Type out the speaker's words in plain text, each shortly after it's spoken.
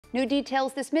New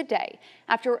details this midday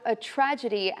after a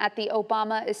tragedy at the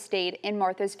Obama estate in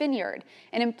Martha's Vineyard.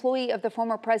 An employee of the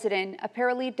former president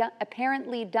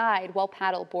apparently died while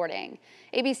paddle boarding.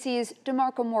 ABC's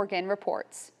DeMarco Morgan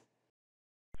reports.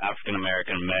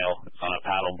 African-American male on a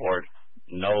paddleboard,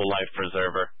 no life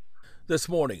preserver. This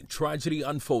morning, tragedy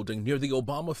unfolding near the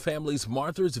Obama family's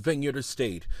Martha's Vineyard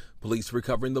estate. Police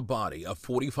recovering the body of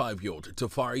 45-year-old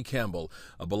Tafari Campbell,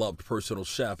 a beloved personal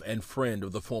chef and friend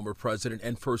of the former president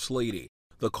and first lady.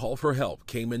 The call for help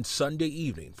came in Sunday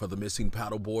evening for the missing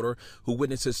paddleboarder, who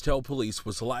witnesses tell police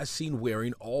was last seen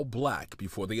wearing all black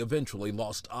before they eventually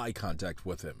lost eye contact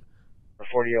with him. A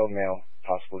 40-year-old male,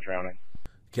 possible drowning.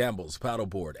 Campbell's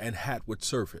paddleboard and hat would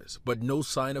surface, but no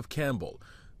sign of Campbell.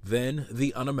 Then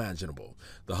the unimaginable.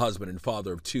 The husband and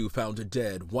father of two found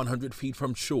dead 100 feet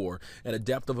from shore at a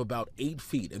depth of about 8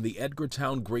 feet in the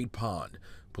Edgartown Great Pond.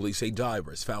 Police say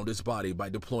divers found his body by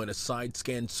deploying a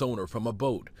side-scan sonar from a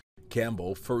boat.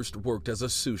 Campbell first worked as a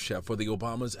sous chef for the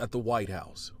Obamas at the White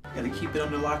House. Gotta keep it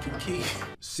under lock and key.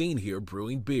 Seen here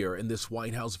brewing beer in this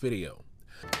White House video.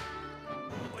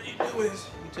 What you do is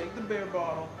you take the beer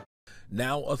bottle.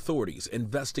 Now authorities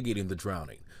investigating the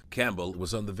drowning. Campbell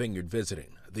was on the Vineyard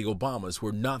visiting. The Obamas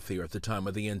were not there at the time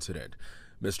of the incident.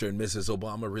 Mr. and Mrs.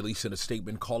 Obama released in a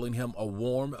statement calling him a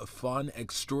warm, fun,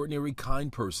 extraordinary,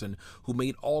 kind person who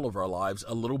made all of our lives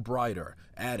a little brighter,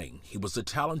 adding he was a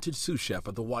talented sous chef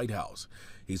at the White House.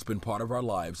 He's been part of our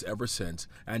lives ever since,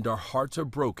 and our hearts are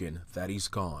broken that he's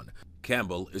gone.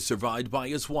 Campbell is survived by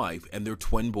his wife and their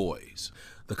twin boys.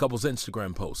 The couple's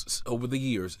Instagram posts over the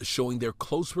years showing their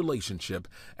close relationship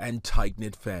and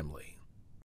tight-knit family.